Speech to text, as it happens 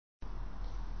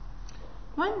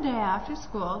One day after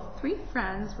school, 3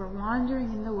 friends were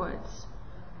wandering in the woods.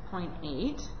 Point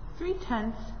 8,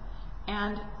 3/10,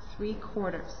 and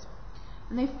 3/4.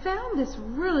 And they found this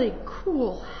really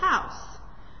cool house.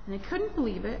 And they couldn't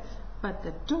believe it, but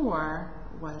the door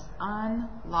was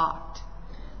unlocked.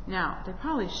 Now, they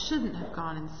probably shouldn't have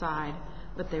gone inside,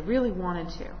 but they really wanted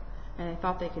to. And they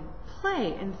thought they could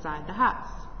play inside the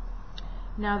house.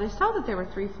 Now, they saw that there were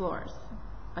 3 floors.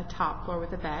 A top floor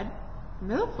with a bed, a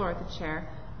middle floor with a chair,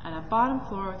 and a bottom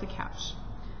floor with a couch.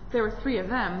 There were 3 of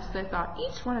them, so they thought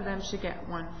each one of them should get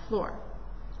 1 floor.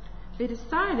 They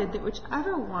decided that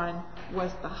whichever one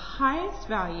was the highest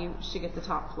value should get the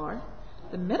top floor,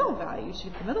 the middle value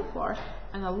should get the middle floor,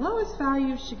 and the lowest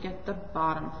value should get the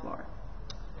bottom floor.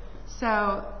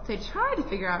 So they tried to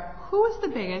figure out who was the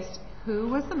biggest, who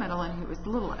was the middle, and who was the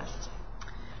littlest.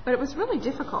 But it was really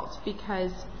difficult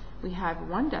because we had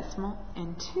 1 decimal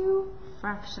and 2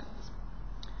 fractions.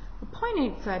 Well, Point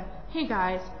 8 said, "Hey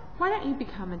guys, why don't you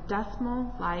become a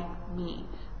decimal like me?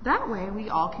 That way we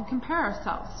all can compare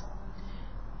ourselves."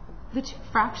 The 2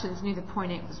 fractions knew that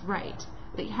Point 8 was right.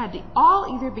 They had to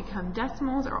all either become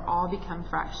decimals or all become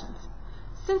fractions.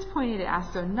 Since Point 8 had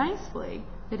asked so nicely,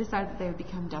 they decided that they would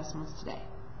become decimals today.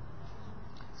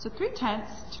 So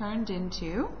 3/10 turned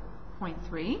into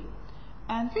 0.3,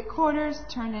 and 3/4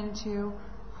 turned into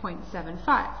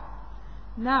 0.75.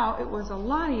 Now it was a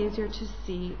lot easier to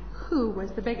see who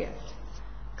was the biggest.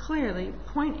 Clearly,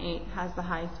 Point 8 has the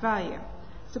highest value.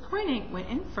 So Point 8 went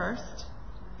in first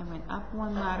and went up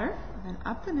 1 ladder, and then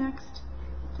up the next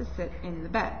to sit in the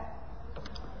bed.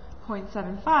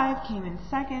 0.75 came in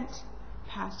second,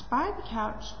 passed by the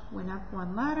couch, went up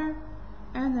 1 ladder,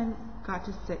 and then got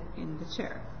to sit in the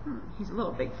chair. He's a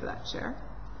little big for that chair.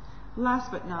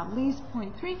 Last but not least,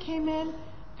 Point 3 came in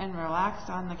and relaxed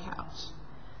on the couch.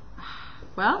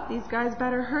 Well, these guys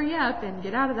better hurry up and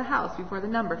get out of the house before the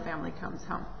number family comes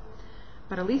home.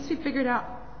 But at least we figured out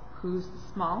who's the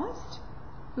smallest,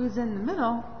 who's in the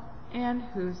middle, and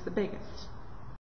who's the biggest.